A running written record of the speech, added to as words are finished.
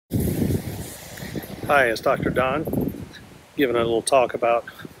Hi, it's Dr. Don giving a little talk about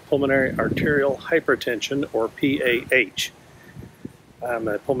pulmonary arterial hypertension, or PAH. I'm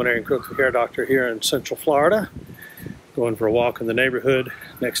a pulmonary and critical care doctor here in Central Florida, going for a walk in the neighborhood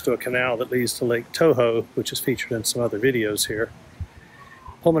next to a canal that leads to Lake Toho, which is featured in some other videos here.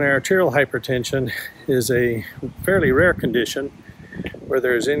 Pulmonary arterial hypertension is a fairly rare condition where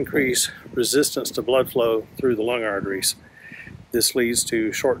there is increased resistance to blood flow through the lung arteries. This leads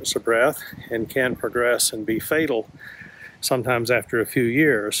to shortness of breath and can progress and be fatal sometimes after a few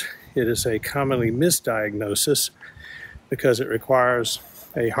years. It is a commonly misdiagnosis because it requires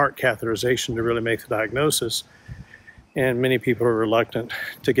a heart catheterization to really make the diagnosis, and many people are reluctant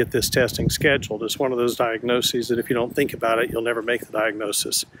to get this testing scheduled. It's one of those diagnoses that if you don't think about it, you'll never make the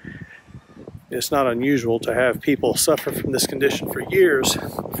diagnosis. It's not unusual to have people suffer from this condition for years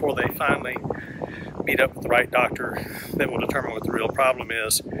before they finally meet up with the right doctor that will determine what the real problem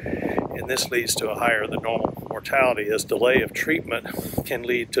is, and this leads to a higher than normal mortality, as delay of treatment can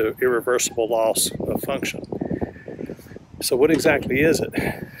lead to irreversible loss of function. So what exactly is it?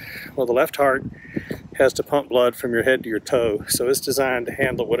 Well, the left heart has to pump blood from your head to your toe, so it's designed to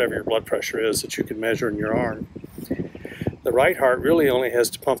handle whatever your blood pressure is that you can measure in your arm. The right heart really only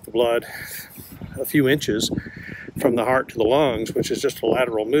has to pump the blood a few inches from the heart to the lungs, which is just a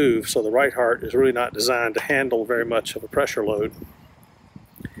lateral move, so the right heart is really not designed to handle very much of a pressure load.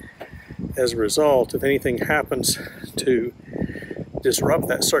 As a result, if anything happens to disrupt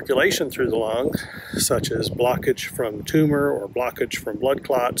that circulation through the lung, such as blockage from tumor or blockage from blood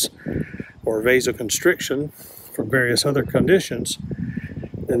clots or vasoconstriction from various other conditions,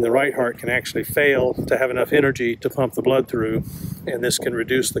 then the right heart can actually fail to have enough energy to pump the blood through, and this can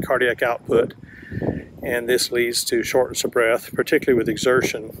reduce the cardiac output, and this leads to shortness of breath, particularly with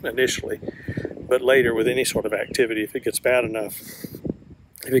exertion initially, but later with any sort of activity if it gets bad enough.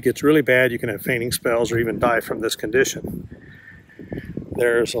 If it gets really bad, you can have fainting spells or even die from this condition.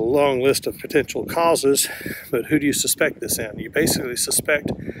 There's a long list of potential causes, but who do you suspect this in? You basically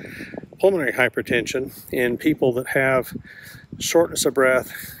suspect pulmonary hypertension in people that have shortness of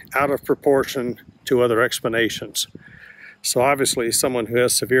breath out of proportion to other explanations. So obviously someone who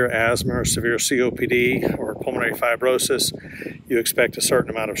has severe asthma or severe COPD or pulmonary fibrosis, you expect a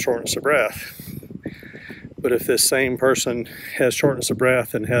certain amount of shortness of breath. But if this same person has shortness of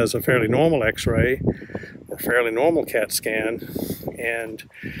breath and has a fairly normal x-ray or fairly normal CAT scan, and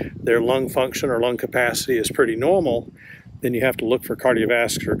their lung function or lung capacity is pretty normal, then you have to look for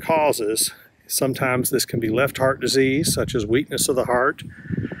cardiovascular causes. Sometimes this can be left heart disease, such as weakness of the heart,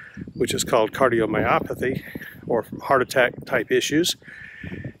 which is called cardiomyopathy, or from heart attack type issues.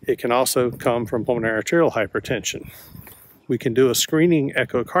 It can also come from pulmonary arterial hypertension. We can do a screening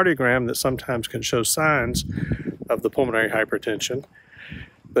echocardiogram that sometimes can show signs of the pulmonary hypertension,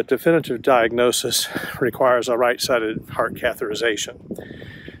 but definitive diagnosis requires a right-sided heart catheterization.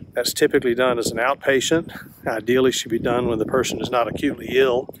 That's typically done as an outpatient. Ideally should be done when the person is not acutely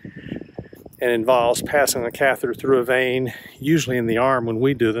ill, and involves passing a catheter through a vein, usually in the arm when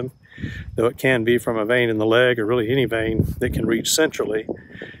we do them, though it can be from a vein in the leg or really any vein that can reach centrally.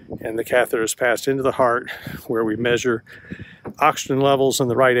 And the catheter is passed into the heart, where we measure oxygen levels in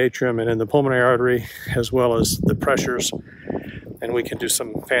the right atrium and in the pulmonary artery, as well as the pressures. And we can do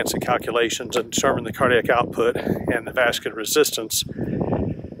some fancy calculations and determine the cardiac output and the vascular resistance.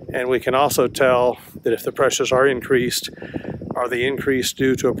 And we can also tell that if the pressures are increased, are they increased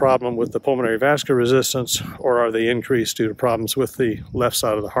due to a problem with the pulmonary vascular resistance, or are they increased due to problems with the left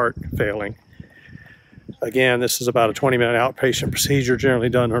side of the heart failing? Again, this is about a 20-minute outpatient procedure, generally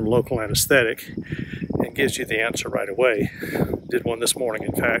done under local anesthetic, and gives you the answer right away. Did one this morning,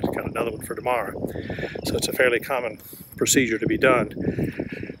 in fact, got another one for tomorrow. So it's a fairly common procedure to be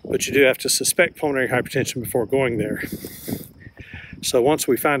done. But you do have to suspect pulmonary hypertension before going there. So once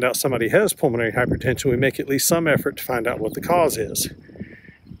we find out somebody has pulmonary hypertension, we make at least some effort to find out what the cause is.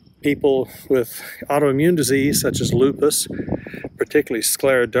 People with autoimmune disease such as lupus, particularly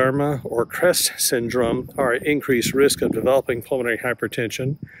scleroderma or CREST syndrome, are at increased risk of developing pulmonary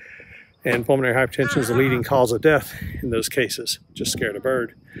hypertension. And pulmonary hypertension is the leading cause of death in those cases. Just scared a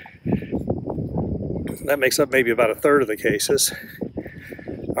bird. That makes up maybe about a third of the cases.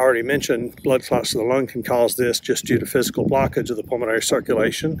 I already mentioned blood clots to the lung can cause this just due to physical blockage of the pulmonary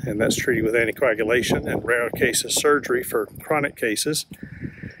circulation, and that's treated with anticoagulation and, rare cases, surgery for chronic cases.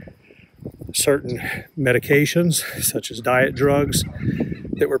 Certain medications, such as diet drugs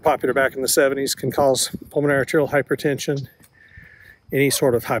that were popular back in the 70s, can cause pulmonary arterial hypertension. Any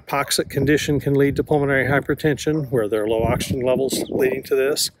sort of hypoxic condition can lead to pulmonary hypertension, where there are low oxygen levels leading to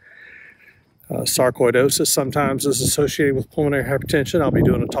this. Sarcoidosis sometimes is associated with pulmonary hypertension. I'll be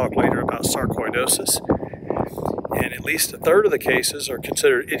doing a talk later about sarcoidosis. And at least a third of the cases are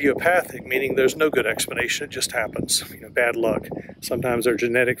considered idiopathic, meaning there's no good explanation. It just happens, bad luck. Sometimes there are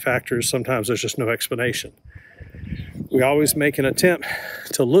genetic factors, sometimes there's just no explanation. We always make an attempt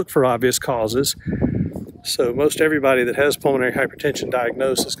to look for obvious causes. So most everybody that has pulmonary hypertension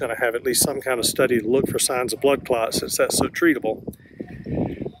diagnosed is going to have at least some kind of study to look for signs of blood clots, since that's so treatable.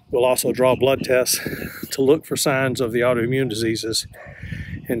 We'll also draw blood tests to look for signs of the autoimmune diseases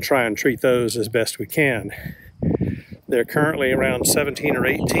and try and treat those as best we can. There are currently around 17 or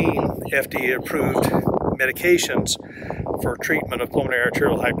 18 FDA-approved medications for treatment of pulmonary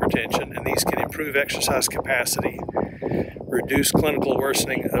arterial hypertension, and these can improve exercise capacity, reduce clinical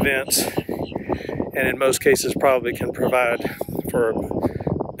worsening events, and in most cases probably can provide for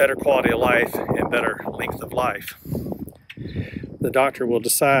better quality of life and better length of life. The doctor will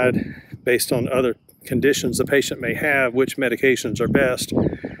decide, based on other conditions the patient may have, which medications are best.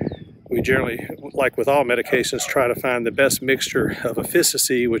 We generally, like with all medications, try to find the best mixture of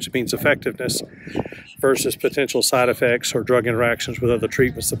efficacy, which means effectiveness, versus potential side effects or drug interactions with other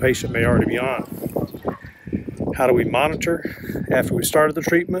treatments the patient may already be on. How do we monitor after we started the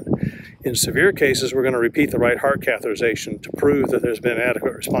treatment? In severe cases, we're going to repeat the right heart catheterization to prove that there's been an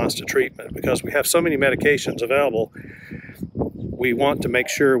adequate response to treatment. Because we have so many medications available, we want to make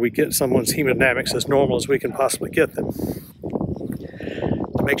sure we get someone's hemodynamics as normal as we can possibly get them,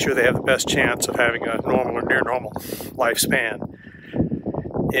 to make sure they have the best chance of having a normal or near normal lifespan.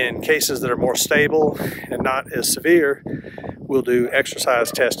 In cases that are more stable and not as severe, we'll do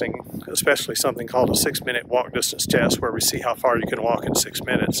exercise testing, especially something called a 6-minute walk distance test, where we see how far you can walk in 6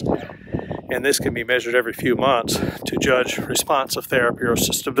 minutes. And this can be measured every few months to judge response of therapy or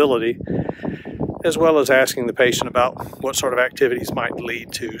stability, as well as asking the patient about what sort of activities might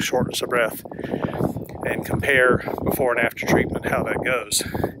lead to shortness of breath, and compare before and after treatment how that goes.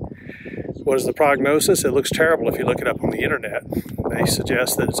 What is the prognosis? It looks terrible if you look it up on the internet. They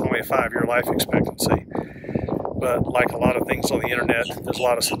suggest that it's only a 5-year life expectancy. But like a lot of things on the internet, there's a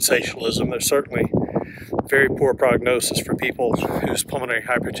lot of sensationalism. There's certainly very poor prognosis for people whose pulmonary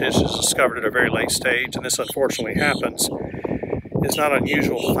hypertension is discovered at a very late stage, and this unfortunately happens. It's not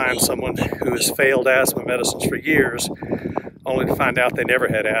unusual to find someone who has failed asthma medicines for years, only to find out they never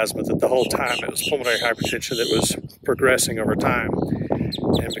had asthma, that the whole time it was pulmonary hypertension that was progressing over time.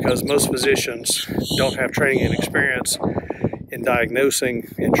 And because most physicians don't have training and experience in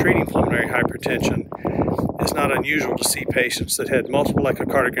diagnosing and treating pulmonary hypertension, it's not unusual to see patients that had multiple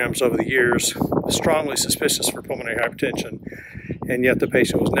echocardiograms over the years, strongly suspicious for pulmonary hypertension, and yet the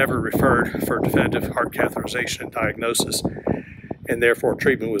patient was never referred for definitive heart catheterization and diagnosis, and therefore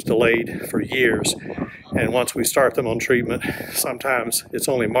treatment was delayed for years. And once we start them on treatment, sometimes it's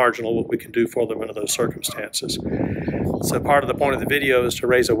only marginal what we can do for them under those circumstances. So part of the point of the video is to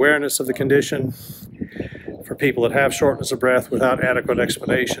raise awareness of the condition. For people that have shortness of breath without adequate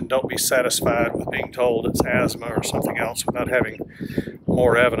explanation, don't be satisfied with being told it's asthma or something else without having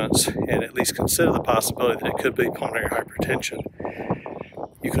more evidence, and at least consider the possibility that it could be pulmonary hypertension.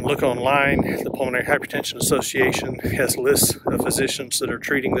 You can look online. The Pulmonary Hypertension Association has lists of physicians that are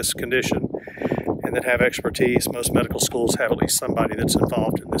treating this condition and that have expertise. Most medical schools have at least somebody that's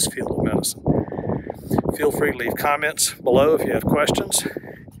involved in this field of medicine. Feel free to leave comments below if you have questions.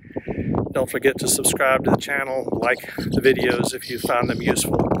 Don't forget to subscribe to the channel, like the videos if you found them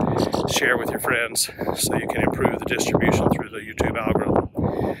useful, share with your friends so you can improve the distribution through the YouTube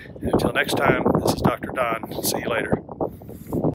algorithm. And until next time, this is Dr. Don. See you later.